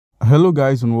Hello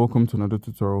guys, and welcome to another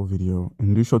tutorial video.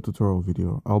 In this short tutorial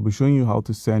video, I'll be showing you how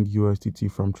to send USDT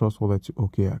from Trust Wallet to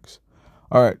OKX.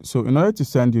 Alright, so in order to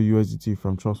send your USDT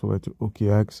from Trust Wallet to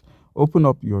OKX, open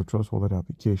up your Trust Wallet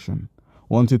application.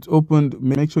 Once it's opened,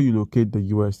 make sure you locate the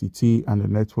USDT and the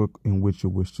network in which you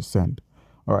wish to send.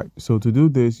 Alright, so to do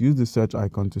this, use the search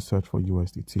icon to search for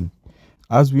USDT.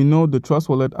 As we know, the Trust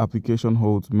Wallet application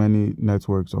holds many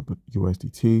networks of the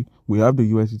USDT. We have the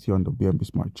USDT on the BNB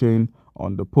Smart Chain,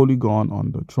 on the Polygon,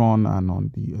 on the Tron, and on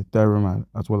the Ethereum,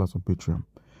 as well as Arbitrum.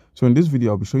 So in this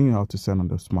video, I'll be showing you how to send on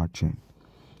the Smart Chain.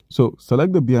 So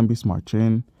select the BNB Smart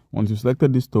Chain. Once you've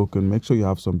selected this token, make sure you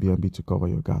have some BNB to cover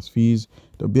your gas fees.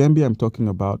 The BNB I'm talking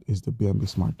about is the BNB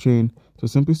Smart Chain. So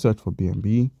simply search for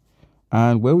BNB.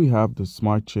 And where we have the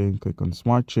Smart Chain, click on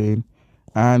Smart Chain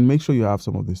and make sure you have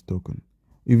some of this token.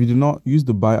 If you do not, use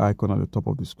the buy icon at the top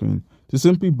of the screen to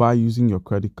simply buy using your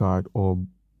credit card or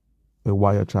a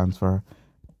wire transfer,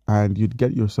 and you'd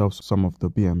get yourself some of the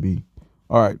BNB.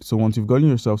 Alright, so once you've gotten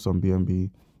yourself some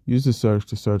BNB, use the search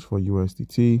to search for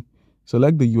USDT.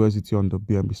 Select the USDT on the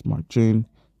BNB Smart Chain,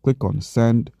 click on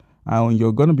Send, and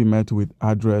you're going to be met with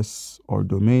address or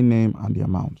domain name and the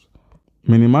amount.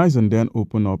 Minimize and then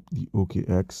open up the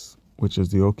OKX, which is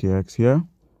the OKX here.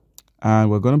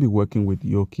 And we're going to be working with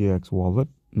the OKX wallet,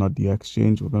 not the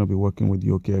exchange. We're going to be working with the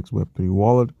OKX Web3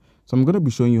 wallet. So I'm going to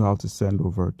be showing you how to send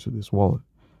over to this wallet.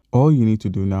 All you need to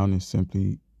do now is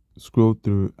simply scroll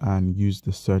through and use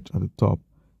the search at the top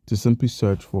to simply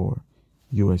search for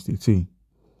USDT.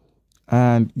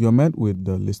 And you're met with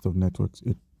the list of networks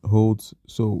it holds.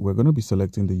 So we're going to be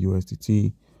selecting the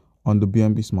USDT on the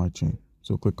BNB Smart Chain.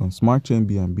 So click on Smart Chain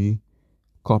BNB,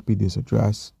 copy this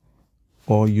address,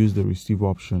 or use the receive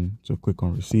option. So click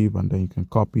on receive and then you can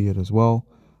copy it as well.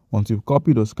 Once you've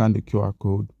copied or scanned the QR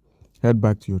code, head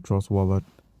back to your Trust wallet,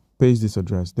 paste this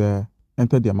address there,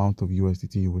 enter the amount of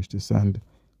USDT you wish to send,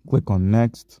 click on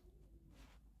next,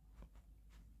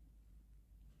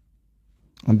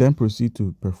 and then proceed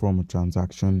to perform a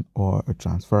transaction or a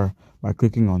transfer by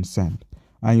clicking on send.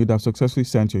 And you'd have successfully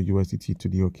sent your USDT to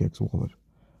the OKX wallet.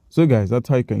 So guys, that's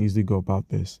how you can easily go about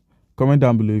this. Comment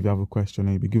down below if you have a question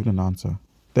and you'll be given an answer.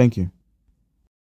 Thank you.